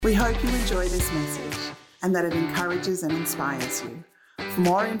We hope you enjoy this message and that it encourages and inspires you. For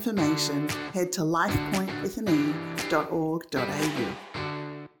more information, head to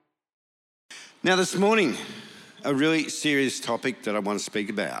lifepointwithane.org.au. Now this morning, a really serious topic that I want to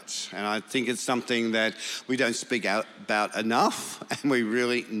speak about, and I think it's something that we don't speak out about enough, and we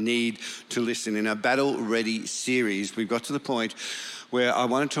really need to listen. In our Battle Ready series, we've got to the point where I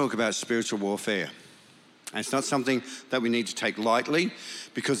want to talk about spiritual warfare. And it's not something that we need to take lightly,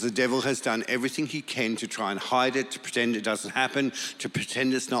 because the devil has done everything he can to try and hide it, to pretend it doesn't happen, to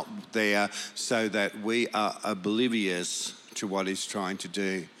pretend it's not there, so that we are oblivious to what he's trying to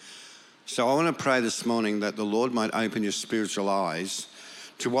do. So I want to pray this morning that the Lord might open your spiritual eyes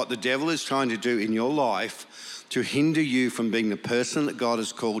to what the devil is trying to do in your life to hinder you from being the person that God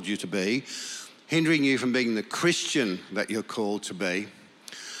has called you to be, hindering you from being the Christian that you're called to be,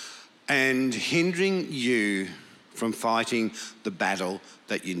 and hindering you from fighting the battle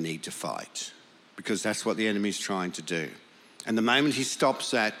that you need to fight, because that's what the enemy is trying to do. And the moment he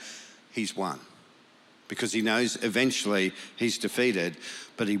stops that, he's won, because he knows eventually he's defeated,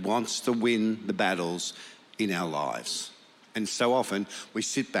 but he wants to win the battles in our lives. And so often we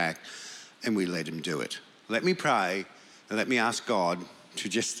sit back and we let him do it. Let me pray and let me ask God to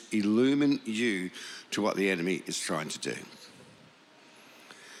just illumine you to what the enemy is trying to do.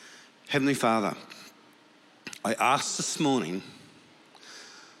 Heavenly Father, I ask this morning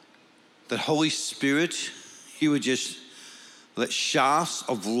that Holy Spirit, you would just let shafts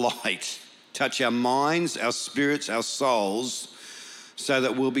of light touch our minds, our spirits, our souls, so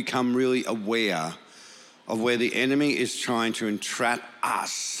that we'll become really aware of where the enemy is trying to entrap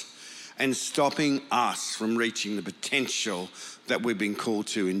us and stopping us from reaching the potential that we've been called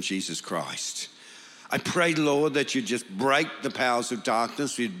to in Jesus Christ. I pray, Lord, that you just break the powers of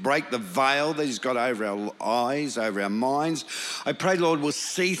darkness. You'd break the veil that he's got over our eyes, over our minds. I pray, Lord, we'll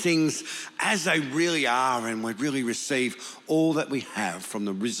see things as they really are, and we'd really receive all that we have from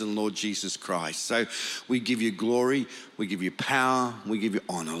the risen Lord Jesus Christ. So we give you glory, we give you power, we give you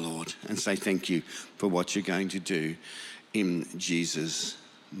honor, Lord, and say thank you for what you're going to do in Jesus'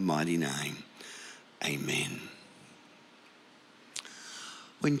 mighty name. Amen.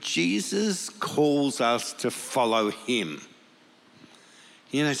 When Jesus calls us to follow him,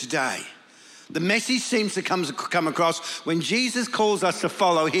 today, the message seems to come across, when Jesus calls us to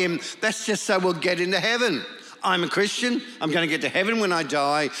follow him, that's just so we'll get into heaven. I'm a Christian, I'm going to get to heaven when I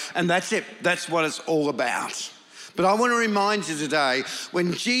die, and that's it. That's what it's all about. But I want to remind you today,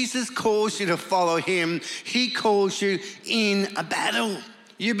 when Jesus calls you to follow him, he calls you in a battle.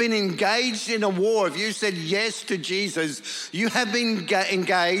 You've been engaged in a war. If you said yes to Jesus, you have been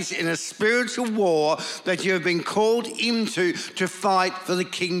engaged in a spiritual war that you have been called into to fight for the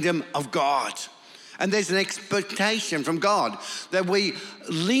kingdom of God. And there's an expectation from God that we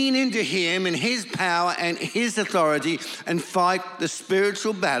lean into him and his power and his authority and fight the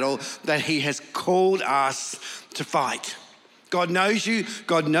spiritual battle that he has called us to fight. God knows you,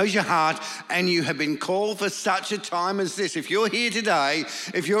 God knows your heart, and you have been called for such a time as this. If you're here today,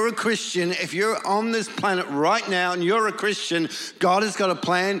 if you're a Christian, if you're on this planet right now and you're a Christian, God has got a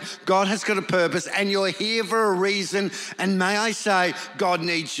plan, God has got a purpose, and you're here for a reason. And may I say, God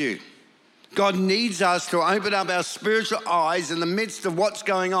needs you. God needs us to open up our spiritual eyes in the midst of what's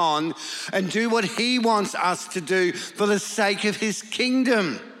going on and do what he wants us to do for the sake of his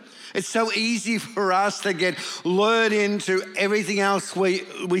kingdom. It's so easy for us to get lured into everything else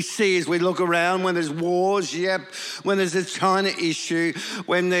we see as we look around, when there's wars, when there's a China issue,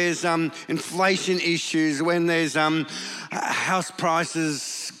 when there's inflation issues, when there's house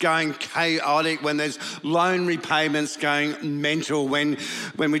prices going chaotic, when there's loan repayments going mental, when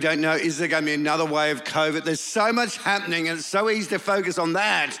we don't know, is there going to be another wave of COVID? There's so much happening, and it's so easy to focus on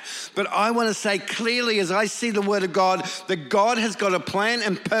that. But I want to say clearly, as I see the word of God, that God has got a plan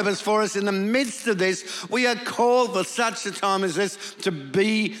and purpose for us in the midst of this. We are called for such a time as this to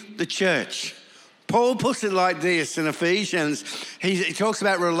be the church. Paul puts it like this in Ephesians. He talks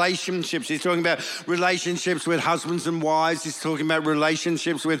about relationships. He's talking about relationships with husbands and wives. He's talking about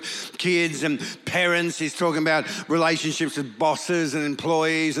relationships with kids and parents. He's talking about relationships with bosses and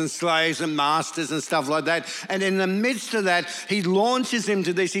employees and slaves and masters and stuff like that. And in the midst of that, he launches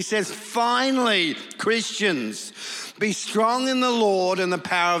into this. He says, finally, Christians, be strong in the Lord and the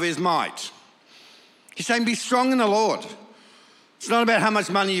power of his might. He's saying, be strong in the Lord. It's not about how much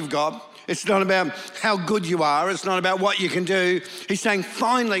money you've got. It's not about how good you are. It's not about what you can do. He's saying,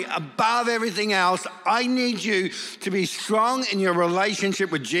 finally, above everything else, I need you to be strong in your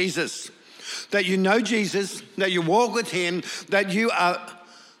relationship with Jesus. That you know Jesus, that you walk with him, that you are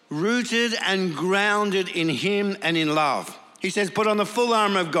rooted and grounded in him and in love. He says, put on the full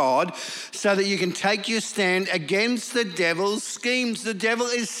armor of God so that you can take your stand against the devil's schemes. The devil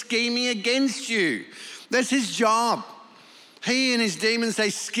is scheming against you. That's his job. He and his demons,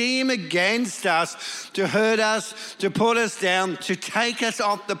 they scheme against us to hurt us, to put us down, to take us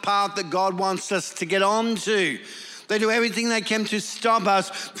off the path that God wants us to get onto. They do everything they can to stop us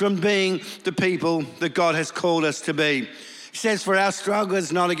from being the people that God has called us to be. He says, for our struggle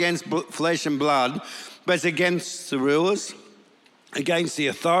is not against flesh and blood, but it's against the rulers, against the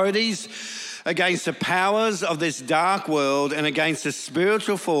authorities, against the powers of this dark world, and against the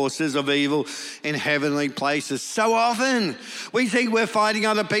spiritual forces of evil in heavenly places. So often we think we're fighting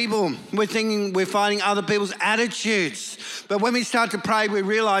other people. We're thinking we're fighting other people's attitudes. But when we start to pray, we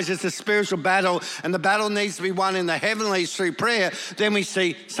realize it's a spiritual battle, and the battle needs to be won in the heavenlies through prayer. Then we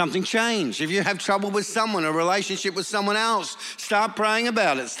see something change. If you have trouble with someone, a relationship with someone else, start praying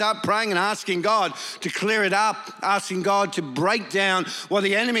about it. Start praying and asking God to clear it up, asking God to break down what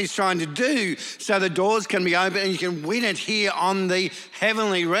the enemy is trying to do, so the doors can be open and you can win it here on the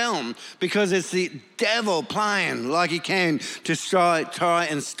heavenly realm, because it's the devil playing like he can to try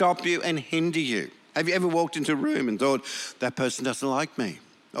and stop you and hinder you. Have you ever walked into a room and thought, that person doesn't like me?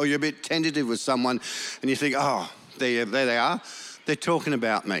 Or you're a bit tentative with someone and you think, oh, there they are. They're talking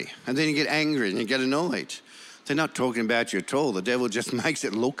about me. And then you get angry and you get annoyed. They're not talking about you at all. The devil just makes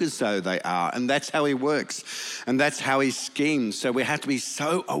it look as though they are. And that's how he works. And that's how he schemes. So we have to be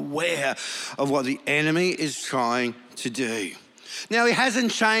so aware of what the enemy is trying to do. Now, he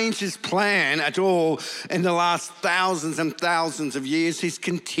hasn't changed his plan at all in the last thousands and thousands of years. He's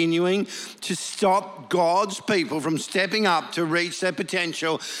continuing to stop God's people from stepping up to reach their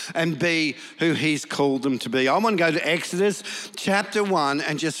potential and be who he's called them to be. I want to go to Exodus chapter 1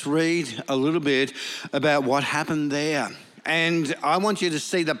 and just read a little bit about what happened there. And I want you to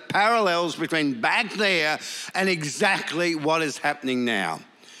see the parallels between back there and exactly what is happening now.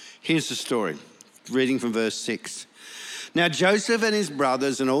 Here's the story, reading from verse 6. Now Joseph and his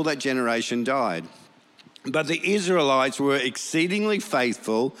brothers and all that generation died, but the Israelites were exceedingly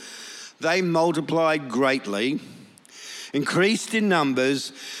faithful. They multiplied greatly, increased in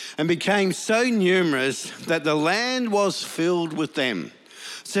numbers, and became so numerous that the land was filled with them.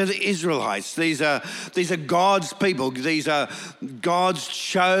 So the Israelites, these are God's people. These are God's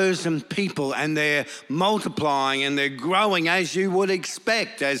chosen people, and they're multiplying and they're growing as you would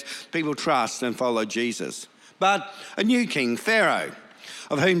expect as people trust and follow Jesus. But a new king, Pharaoh,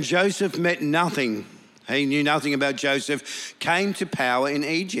 of whom Joseph met nothing, he knew nothing about Joseph, came to power in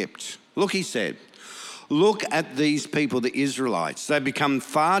Egypt. Look, he said, look at these people, the Israelites. They've become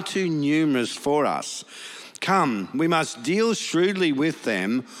far too numerous for us. Come, we must deal shrewdly with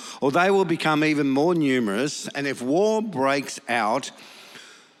them, or they will become even more numerous. And if war breaks out,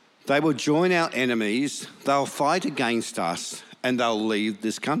 they will join our enemies, they'll fight against us, and they'll leave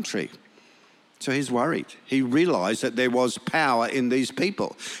this country. So he's worried. He realized that there was power in these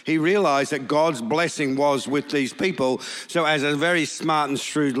people. He realized that God's blessing was with these people. So as a very smart and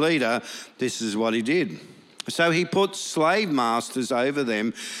shrewd leader, this is what he did. So he put slave masters over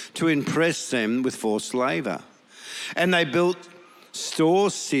them to impress them with forced labor. And they built store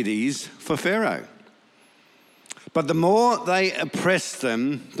cities for Pharaoh. But the more they oppressed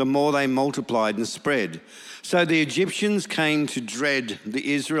them, the more they multiplied and spread. So the Egyptians came to dread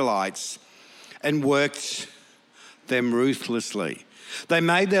the Israelites and worked them ruthlessly. They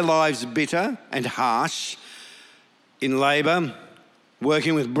made their lives bitter and harsh in labor,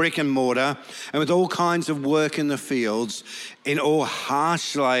 working with brick and mortar, and with all kinds of work in the fields. In all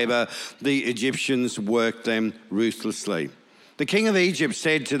harsh labor, the Egyptians worked them ruthlessly. The king of Egypt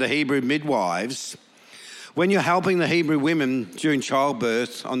said to the Hebrew midwives, when you're helping the Hebrew women during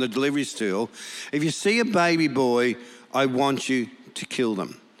childbirth on the delivery stool, if you see a baby boy, I want you to kill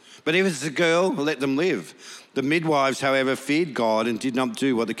them. But if it's a girl, let them live. The midwives, however, feared God and did not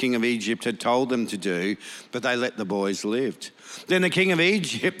do what the king of Egypt had told them to do, but they let the boys live. Then the king of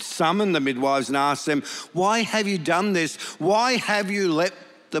Egypt summoned the midwives and asked them, why have you done this? Why have you let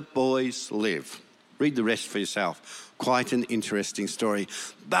the boys live? Read the rest for yourself. Quite an interesting story.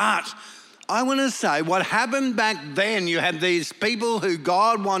 But I want to say what happened back then, you had these people who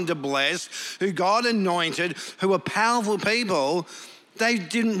God wanted to bless, who God anointed, who were powerful people. They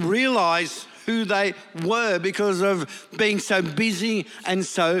didn't realize who they were because of being so busy and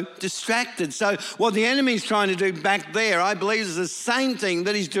so distracted. So what the enemy's trying to do back there, I believe, is the same thing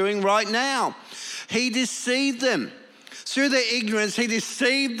that he's doing right now. He deceived them. Through their ignorance, he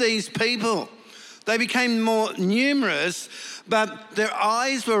deceived these people. They became more numerous, but their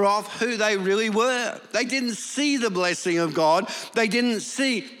eyes were off who they really were. They didn't see the blessing of God. They didn't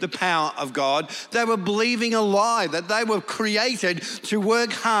see the power of God. They were believing a lie, that they were created to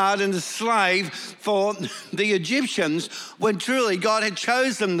work hard and to slave for the Egyptians, when truly God had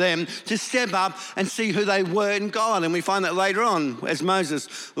chosen them to step up and see who they were in God. And we find that later on as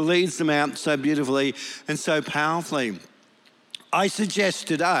Moses leads them out so beautifully and so powerfully. I suggest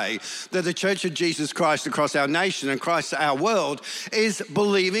today that the Church of Jesus Christ across our nation and across our world is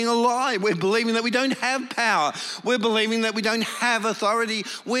believing a lie. We're believing that we don't have power. We're believing that we don't have authority.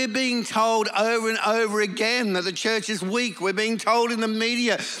 We're being told over and over again that the church is weak. We're being told in the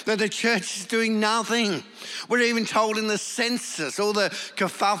media that the church is doing nothing. We're even told in the census, all the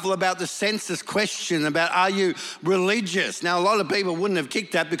kerfuffle about the census question about, are you religious? Now, a lot of people wouldn't have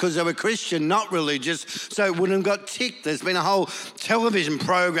ticked that because they were Christian, not religious, so it wouldn't have got ticked. There's been a whole television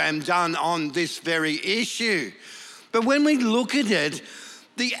program done on this very issue. But when we look at it,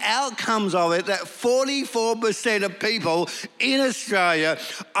 the outcomes of it, that 44% of people in Australia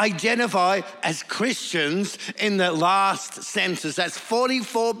identify as Christians in the last census. That's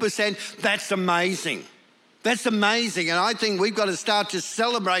 44%. That's amazing. That's amazing, and I think we've got to start to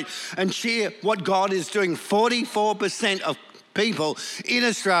celebrate and cheer what God is doing. 44% of people in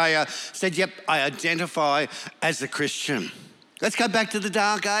Australia said, yep, I identify as a Christian. Let's go back to the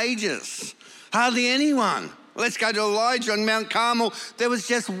Dark Ages. Hardly anyone. Let's go to Elijah on Mount Carmel. There was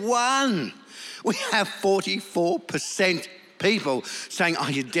just one. We have 44% people saying, I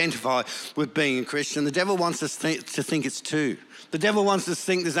identify with being a Christian. The devil wants us to think it's two. The devil wants us to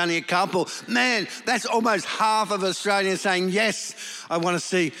think there's only a couple. Man, that's almost half of Australia saying, yes, I want to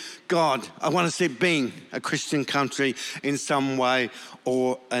see God. I want to see it being a Christian country in some way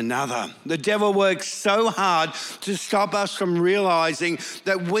or another. The devil works so hard to stop us from realizing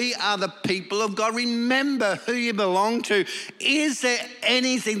that we are the people of God. Remember who you belong to. Is there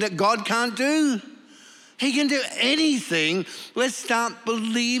anything that God can't do? He can do anything. Let's start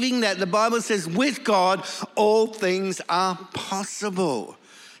believing that. The Bible says, with God, all things are possible.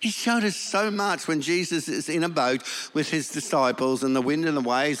 He showed us so much when Jesus is in a boat with his disciples and the wind and the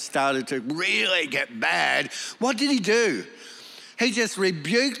waves started to really get bad. What did he do? He just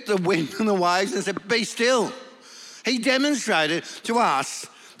rebuked the wind and the waves and said, be still. He demonstrated to us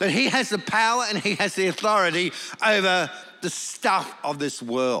that he has the power and he has the authority over the stuff of this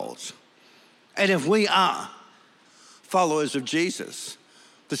world. And if we are followers of Jesus,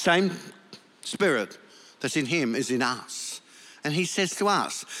 the same Spirit that's in him is in us. And he says to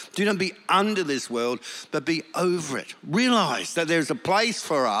us, do not be under this world, but be over it. Realize that there's a place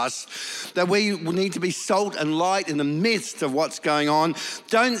for us, that we need to be salt and light in the midst of what's going on.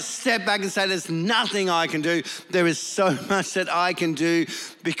 Don't step back and say, there's nothing I can do. There is so much that I can do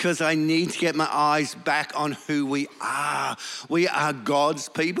because I need to get my eyes back on who we are. We are God's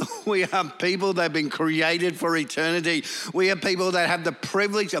people. We are people that have been created for eternity. We are people that have the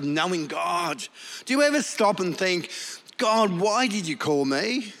privilege of knowing God. Do you ever stop and think, God, why did you call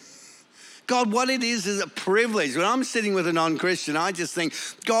me? God, what it is a privilege. When I'm sitting with a non-Christian, I just think,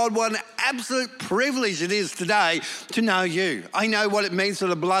 God, what an absolute privilege it is today to know you. I know what it means for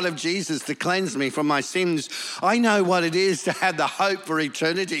the blood of Jesus to cleanse me from my sins. I know what it is to have the hope for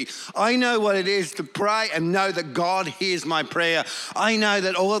eternity. I know what it is to pray and know that God hears my prayer. I know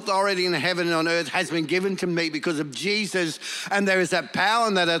that all authority in heaven and on earth has been given to me because of Jesus, and there is that power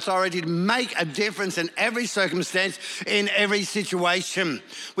and that authority to make a difference in every circumstance, in every situation.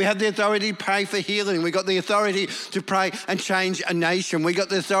 We have the authority to pray for healing. We got the authority to pray and change a nation. We got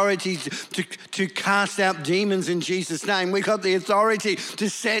the authority to cast out demons in Jesus' name. We got the authority to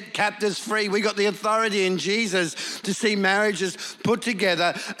set captives free. We got the authority in Jesus to see marriages put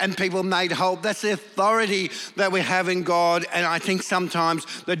together and people made whole. That's the authority that we have in God. And I think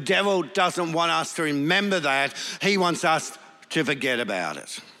sometimes the devil doesn't want us to remember that. He wants us to forget about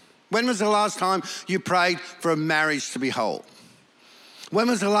it. When was the last time you prayed for a marriage to be whole? When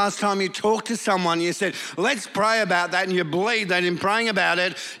was the last time you talked to someone, you said, let's pray about that, and you believe that in praying about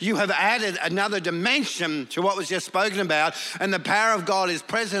it, you have added another dimension to what was just spoken about, and the power of God is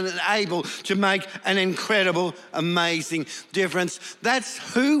present and able to make an incredible, amazing difference.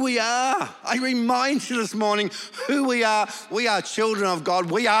 That's who we are. I remind you this morning who we are. We are children of God.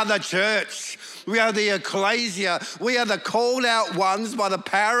 We are the church. We are the ecclesia. We are the called out ones by the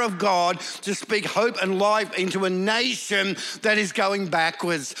power of God to speak hope and life into a nation that is going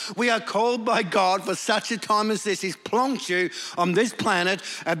backwards. We are called by God for such a time as this. He's plonked you on this planet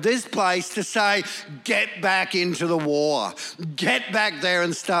at this place to say, get back into the war. Get back there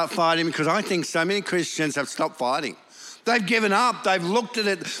and start fighting, because I think so many Christians have stopped fighting. They've given up. They've looked at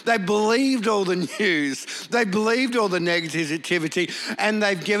it. They've believed all the news. They've believed all the negativity, and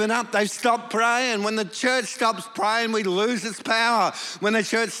they've given up. They've stopped praying. When the church stops praying, we lose its power. When the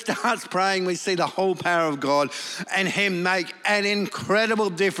church starts praying, we see the whole power of God and Him make an incredible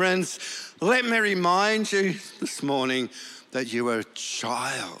difference. Let me remind you this morning that you are a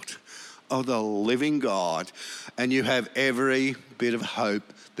child of the living God, and you have every bit of hope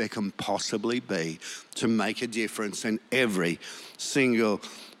there can possibly be to make a difference in every single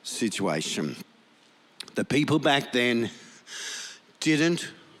situation. The people back then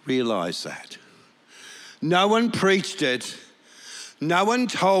didn't realize that. No one preached it. No one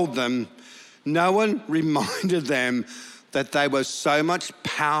told them. No one reminded them that they were so much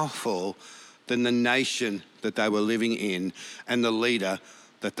powerful than the nation that they were living in and the leader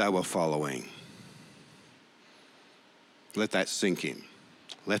that they were following. Let that sink in.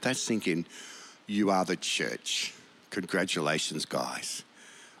 Let that sink in. You are the church. Congratulations, guys.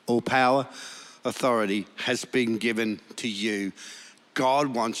 All power, authority has been given to you. God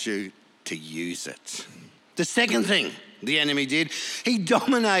wants you to use it. The second thing the enemy did, he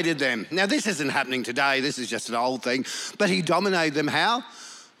dominated them. Now, this isn't happening today. This is just an old thing. But he dominated them how?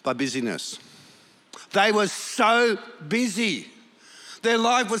 By busyness. They were so busy. Their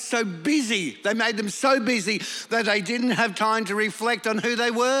life was so busy. They made them so busy that they didn't have time to reflect on who they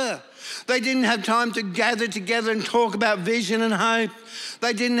were. They didn't have time to gather together and talk about vision and hope.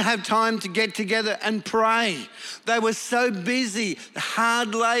 They didn't have time to get together and pray. They were so busy,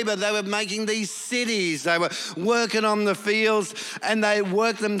 hard labor. They were making these cities. They were working on the fields, and they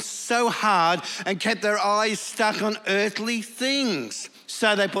worked them so hard and kept their eyes stuck on earthly things.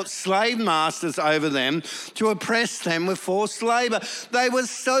 So they put slave masters over them to oppress them with forced labor. They were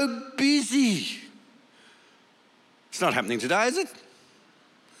so busy. It's not happening today, is it?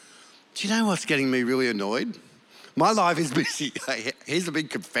 Do you know what's getting me really annoyed? My life is busy. Here's a big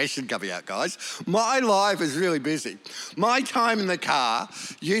confession coming out, guys. My life is really busy. My time in the car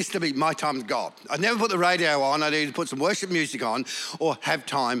used to be my time with God. I'd never put the radio on. I'd either put some worship music on or have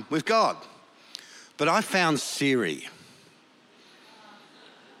time with God. But I found Siri.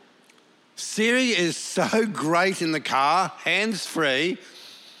 Siri is so great in the car, hands-free.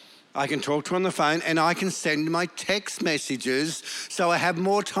 I can talk to her on the phone and I can send my text messages. So I have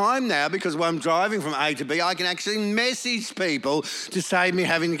more time now because when I'm driving from A to B, I can actually message people to save me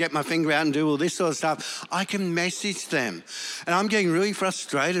having to get my finger out and do all this sort of stuff. I can message them. And I'm getting really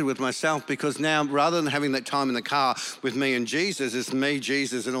frustrated with myself because now rather than having that time in the car with me and Jesus, it's me,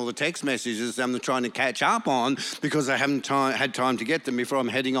 Jesus, and all the text messages I'm trying to catch up on because I haven't had time to get them before I'm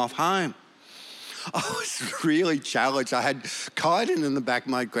heading off home. I was really challenged. I had Kaiden in the back,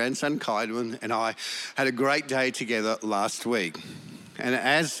 my grandson Kaiden, and I had a great day together last week. And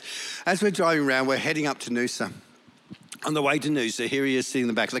as we're driving around, we're heading up to Noosa. On the way to Noosa, here he is sitting in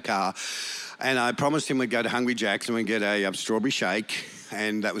the back of the car, and I promised him we'd go to Hungry Jack's and we'd get a strawberry shake,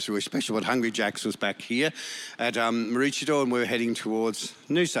 and that was really special. But Hungry Jack's was back here at Maroochydore, and we were heading towards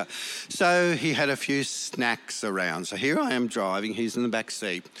Noosa. So he had a few snacks around. So here I am driving, he's in the back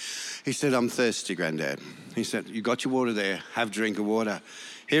seat. He said, "I'm thirsty, Granddad." He said, "You got your water there, have a drink of water."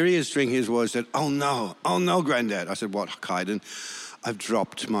 Here he is drinking his water. He said, oh no, Granddad." I said, "What, Kaiden?" "I've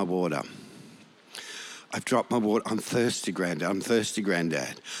dropped my water. I've dropped my water. I'm thirsty, Granddad. I'm thirsty,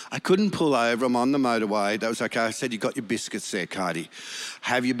 Granddad." I couldn't pull over. I'm on the motorway. That was okay. I said, "You got your biscuits there, Kaiden.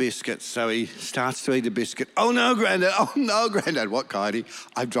 Have your biscuits." So he starts to eat a biscuit. "Oh no, Granddad. Oh no, Granddad." "What, Kaiden?"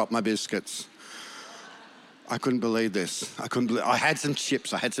 "I've dropped my biscuits." I couldn't believe this. I had some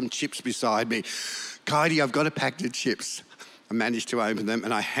chips. I had some chips beside me. "Kaiden, I've got a packet of chips." I managed to open them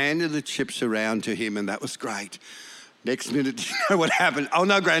and I handed the chips around to him, and that was great. Next minute, do you know what happened? "Oh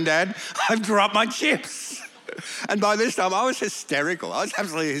no, Granddad, I've dropped my chips." And by this time, I was hysterical. I was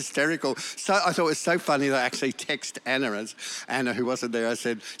absolutely hysterical. So I thought it was so funny that I actually texted Anna, who wasn't there. I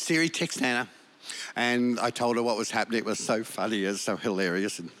said, "Siri, text Anna." And I told her what was happening. It was so funny, it was so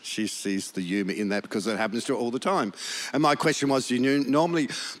hilarious, and she sees the humour in that because it happens to her all the time. And my question was, do you normally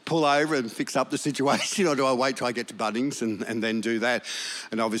pull over and fix up the situation, or do I wait till I get to Bunnings and then do that?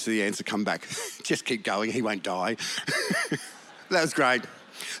 And obviously the answer come back, just keep going, he won't die. That was great.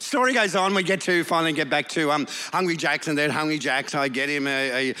 Story goes on. We finally get back to Hungry Jack's, and then Hungry Jack's, I get him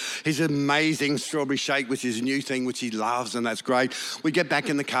his amazing strawberry shake, which is a new thing, which he loves, and that's great. We get back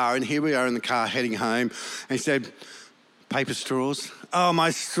in the car, and here we are in the car heading home. And he said, "Paper straws? Oh, my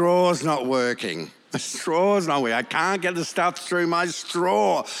straw's not working. The straw's not working. I can't get the stuff through my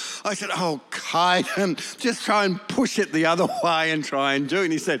straw." I said, "Oh, Kaiden, just try and push it the other way and try and do it."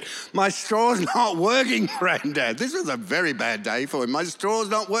 And he said, "My straw's not working, Granddad." This was a very bad day for him. "My straw's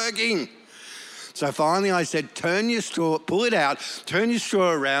not working." So finally I said, turn your straw, pull it out, turn your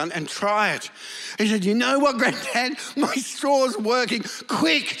straw around and try it. He said, you know what, Granddad? My straw's working.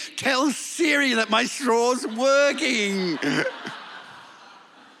 Quick, tell Siri that my straw's working.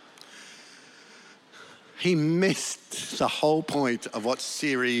 He missed the whole point of what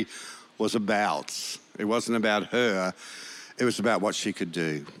Siri was about. It wasn't about her. It was about what she could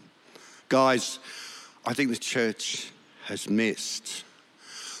do. Guys, I think the church has missed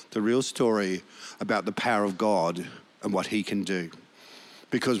the real story about the power of God and what he can do,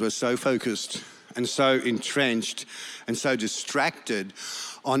 because we're so focused and so entrenched and so distracted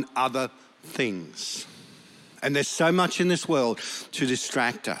on other things. And there's so much in this world to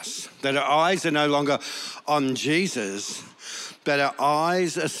distract us that our eyes are no longer on Jesus, but our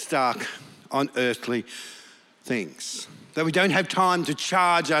eyes are stuck on earthly things. That we don't have time to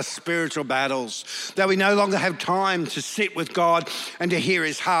charge our spiritual battles, that we no longer have time to sit with God and to hear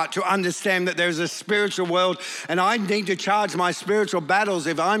his heart, to understand that there's a spiritual world and I need to charge my spiritual battles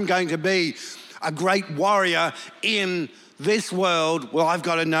if I'm going to be a great warrior in this world. Well, I've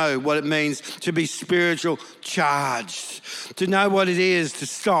got to know what it means to be spiritual charged, to know what it is to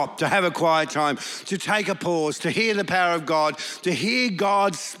stop, to have a quiet time, to take a pause, to hear the power of God, to hear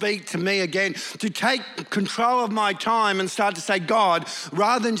God speak to me again, to take control of my time and start to say, God,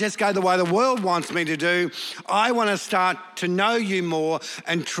 rather than just go the way the world wants me to do, I want to start to know you more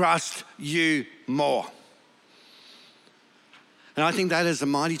and trust you more. And I think that is a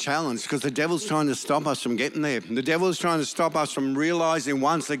mighty challenge, because the devil's trying to stop us from getting there. The devil is trying to stop us from realizing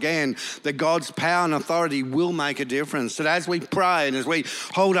once again that God's power and authority will make a difference. That as we pray and as we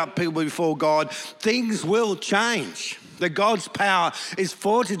hold up people before God, things will change. That God's power is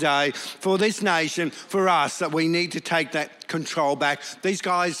for today, for this nation, for us, that we need to take that control back. These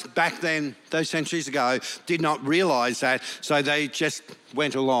guys back then, those centuries ago, did not realize that, so they just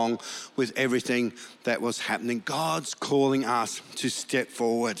went along with everything that was happening. God's calling us to step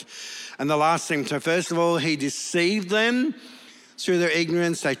forward. And the last thing, so first of all, he deceived them through their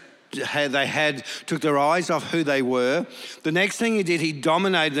ignorance. They took their eyes off who they were. The next thing he did, he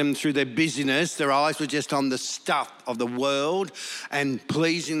dominated them through their busyness. Their eyes were just on the stuff of the world and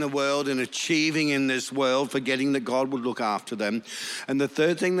pleasing the world and achieving in this world, forgetting that God would look after them. And the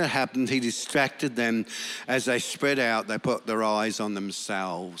third thing that happened, he distracted them as they spread out. They put their eyes on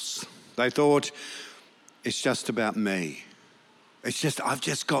themselves. They thought, it's just about me. I've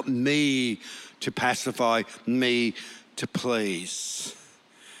just got me to pacify, me to please.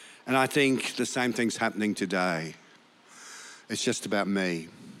 And I think the same thing's happening today. It's just about me.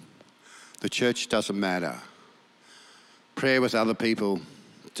 The church doesn't matter. Prayer with other people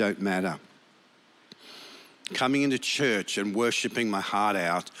don't matter. Coming into church and worshiping my heart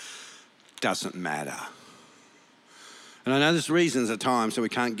out doesn't matter. And I know there's reasons at times that we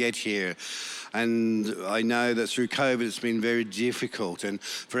can't get here. And I know that through COVID it's been very difficult. And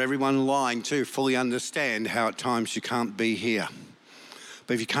for everyone online too, fully understand how at times you can't be here.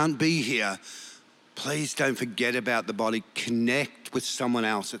 But if you can't be here, please don't forget about the body. Connect with someone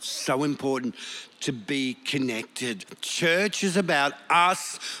else. It's so important to be connected. Church is about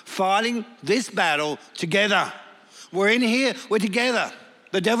us fighting this battle together. We're in here, we're together.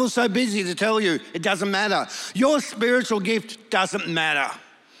 The devil's so busy to tell you it doesn't matter. Your spiritual gift doesn't matter.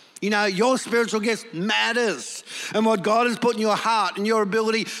 You know, your spiritual gift matters. And what God has put in your heart and your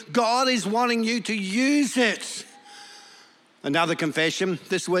ability, God is wanting you to use it. Another confession,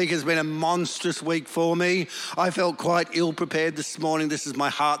 this week has been a monstrous week for me. I felt quite ill prepared this morning. This is my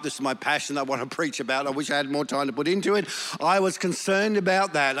heart, this is my passion I want to preach about. I wish I had more time to put into it. I was concerned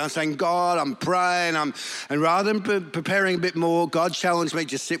about that. I'm saying, God, I'm praying. And rather than preparing a bit more, God challenged me,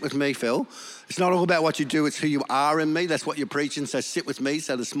 just sit with me, Phil. It's not all about what you do, it's who you are in me. That's what you're preaching, so sit with me.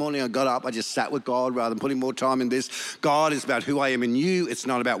 So this morning I got up, I just sat with God rather than putting more time in this. God is about who I am in you. It's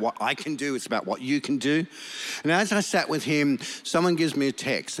not about what I can do, it's about what you can do. And as I sat with him, someone gives me a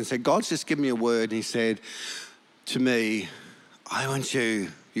text and said, God's just given me a word. And he said to me, I want you,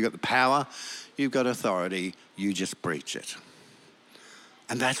 you've got the power, you've got authority, you just preach it.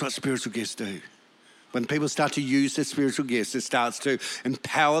 And that's what spiritual gifts do. When people start to use their spiritual gifts, it starts to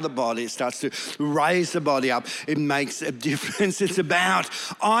empower the body. It starts to raise the body up. It makes a difference. It's about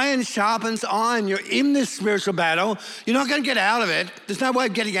iron sharpens iron. You're in this spiritual battle. You're not going to get out of it. There's no way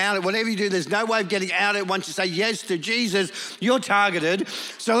of getting out of it. Whatever you do, there's no way of getting out of it. Once you say yes to Jesus, you're targeted.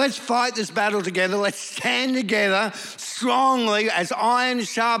 So let's fight this battle together. Let's stand together strongly as iron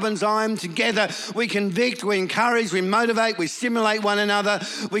sharpens iron. Together we convict, we encourage, we motivate, we stimulate one another,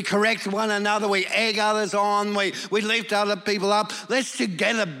 we correct one another, we egg others on. We lift other people up. Let's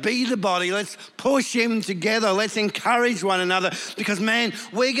together be the body. Let's push him together. Let's encourage one another because, man,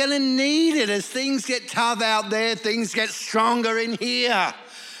 we're going to need it as things get tough out there, things get stronger in here.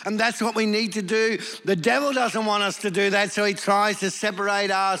 And that's what we need to do. The devil doesn't want us to do that, so he tries to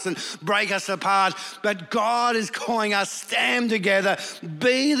separate us and break us apart. But God is calling us, stand together,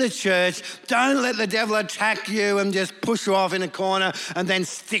 be the church. Don't let the devil attack you and just push you off in a corner and then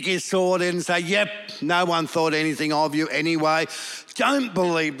stick his sword in and say, yep, no one thought anything of you anyway. Don't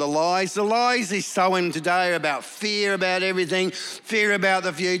believe the lies. The lies he's sowing today are about fear about everything, fear about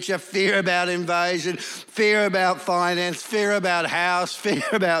the future, fear about invasion, fear about finance, fear about house, fear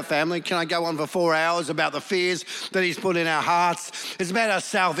about family. Can I go on for 4 hours about the fears that he's put in our hearts? It's about our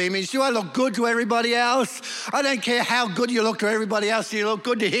self-image. Do I look good to everybody else? I don't care how good you look to everybody else. Do you look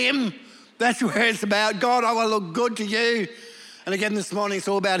good to him? That's where it's about. God, I want to look good to you. And again, this morning, it's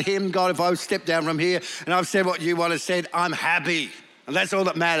all about him. God, if I step down from here and I've said what you want to said, I'm happy. And that's all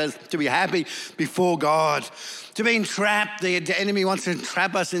that matters, to be happy before God. To be entrapped, the enemy wants to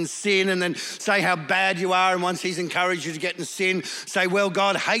entrap us in sin and then say how bad you are. And once he's encouraged you to get in sin, say, well,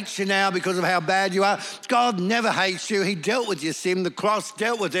 God hates you now because of how bad you are. God never hates you. He dealt with your sin. The cross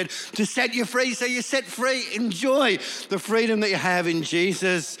dealt with it to set you free. So you're set free. Enjoy the freedom that you have in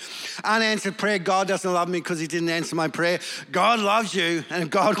Jesus. Unanswered prayer, God doesn't love me because he didn't answer my prayer. God loves you, and if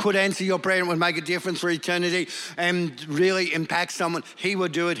God could answer your prayer and it would make a difference for eternity and really impact someone, he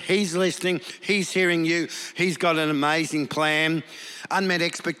would do it. He's listening. He's hearing you. He's got an amazing plan. Unmet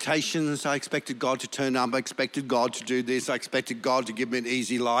expectations. I expected God to turn up. I expected God to do this. I expected God to give me an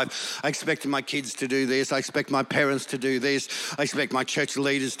easy life. I expected my kids to do this. I expect my parents to do this. I expect my church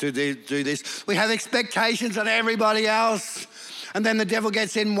leaders to do this. We have expectations on everybody else. And then the devil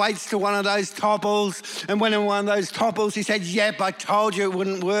gets in, waits to one of those topples. And when in one of those topples, he said, yep, I told you it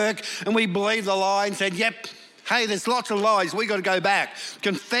wouldn't work. And we believed the lie and said, yep, hey, there's lots of lies. We got to go back,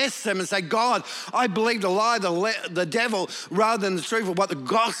 confess them and say, God, I believe the lie, the devil, rather than the truth of what the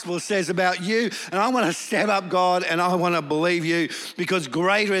gospel says about you. And I want to step up, God, and I want to believe you because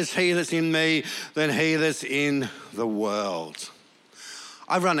greater is he that's in me than he that's in the world.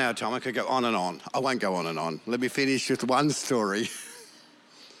 I've run out of time. I could go on and on. I won't go on and on. Let me finish with one story.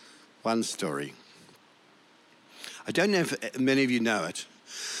 One story. I don't know if many of you know it,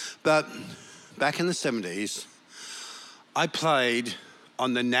 but back in the 70s, I played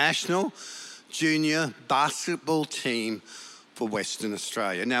on the national junior basketball team for Western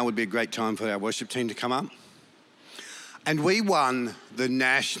Australia. Now would be a great time for our worship team to come up. And we won the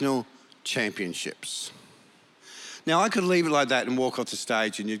national championships. Now, I could leave it like that and walk off the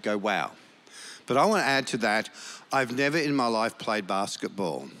stage and you'd go, wow. But I want to add to that, I've never in my life played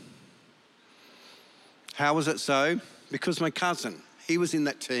basketball. How was it so? Because my cousin, he was in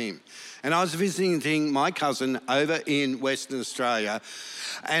that team. And I was visiting my cousin over in Western Australia,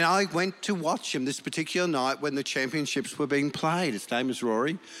 and I went to watch him this particular night when the championships were being played. His name is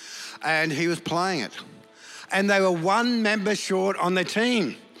Rory, and he was playing it. And they were one member short on the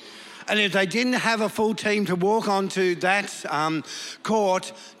team. And if they didn't have a full team to walk onto that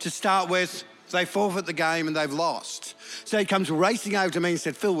court to start with, they forfeit the game and they've lost. So he comes racing over to me and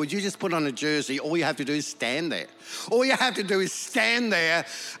said, Phil, would you just put on a jersey? All you have to do is stand there. All you have to do is stand there,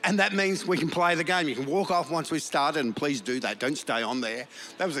 and that means we can play the game. You can walk off once we've started, and please do that. Don't stay on there.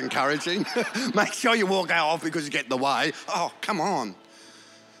 That was encouraging. Make sure you walk off because you get in the way. Oh, come on.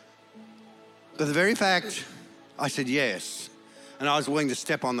 But the very fact I said yes, and I was willing to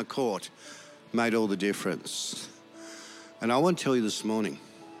step on the court, made all the difference. And I want to tell you this morning,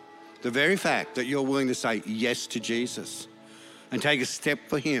 the very fact that you're willing to say yes to Jesus and take a step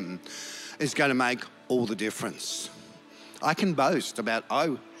for him is going to make all the difference. I can boast about,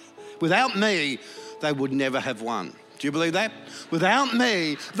 without me, they would never have won. Do you believe that? Without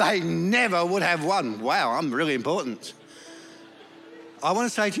me, they never would have won. Wow, I'm really important. I want to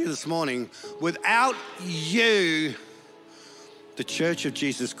say to you this morning, without you, the Church of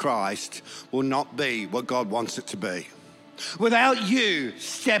Jesus Christ will not be what God wants it to be. Without you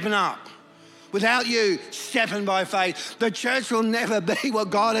stepping up, without you stepping by faith, the church will never be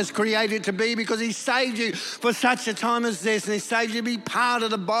what God has created it to be, because he saved you for such a time as this, and he saved you to be part of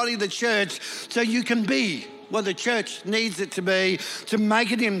the body of the church so you can be what the church needs it to be, to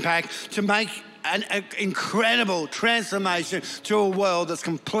make an impact, to make an incredible transformation to a world that's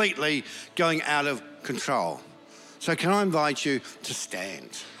completely going out of control. So can I invite you to stand?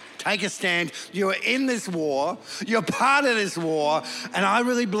 Take a stand. You are in this war. You're part of this war. And I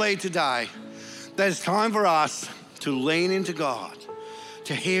really believe today that it's time for us to lean into God,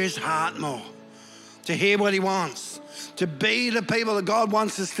 to hear his heart more, to hear what he wants, to be the people that God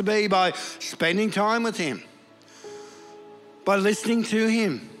wants us to be by spending time with him, by listening to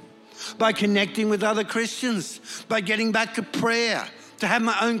him, by connecting with other Christians, by getting back to prayer, to have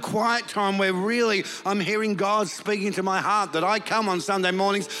my own quiet time where really I'm hearing God speaking to my heart, that I come on Sunday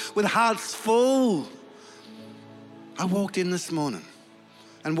mornings with hearts full. I walked in this morning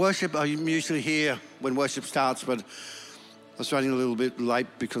and worship, I'm usually here when worship starts, but I was running a little bit late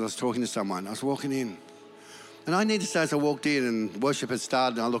because I was talking to someone. I was walking in. And I need to say, as I walked in and worship had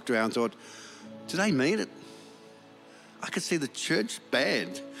started, and I looked around and thought, do they mean it? I could see the church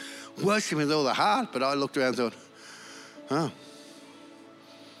band worshiping with all the heart, but I looked around and thought, oh,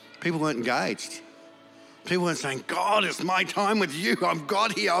 people weren't engaged. People weren't saying, God, it's my time with you. I'm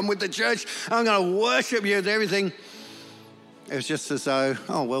God here. I'm with the church. I'm going to worship you with everything. It was just as though,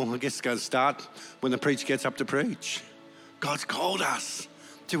 oh, well, I guess it's going to start when the preacher gets up to preach. God's called us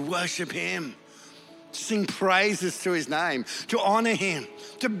to worship him, to sing praises to his name, to honour him,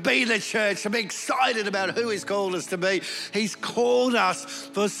 to be the church, to be excited about who he's called us to be. He's called us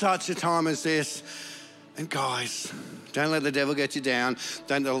for such a time as this. And guys, don't let the devil get you down.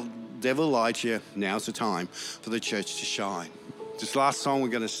 Don't let the devil lie to you. Now's the time for the church to shine. This last song we're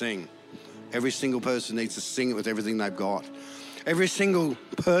going to sing, every single person needs to sing it with everything they've got. Every single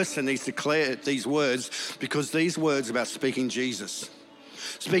person needs to declare these words, because these words are about speaking Jesus.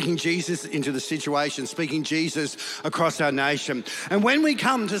 Speaking Jesus into the situation, speaking Jesus across our nation. And when we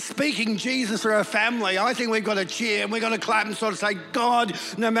come to speaking Jesus for our family, I think we've got to cheer and we've got to clap and sort of say, God,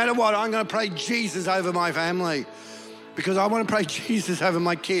 no matter what, I'm going to pray Jesus over my family. Because I want to pray Jesus over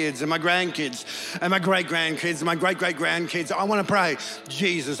my kids and my grandkids and my great-grandkids and my great-great-grandkids. I want to pray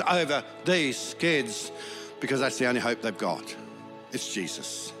Jesus over these kids because that's the only hope they've got. It's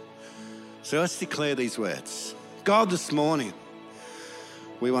Jesus. So let's declare these words. God, this morning,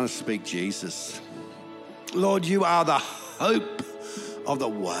 we want to speak Jesus. Lord, you are the hope of the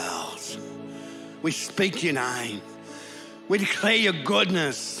world. We speak your name. We declare your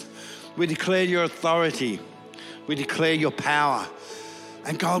goodness. We declare your authority. We declare your power.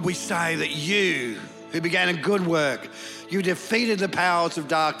 And God, we say that you, who began a good work, you defeated the powers of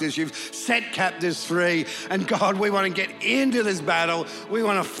darkness. You've set captives free. And God, we want to get into this battle. We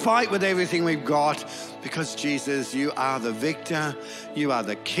want to fight with everything we've got because, Jesus, you are the victor. You are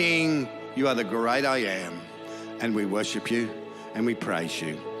the King. You are the great I am. And we worship you and we praise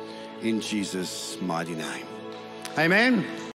you in Jesus' mighty name. Amen.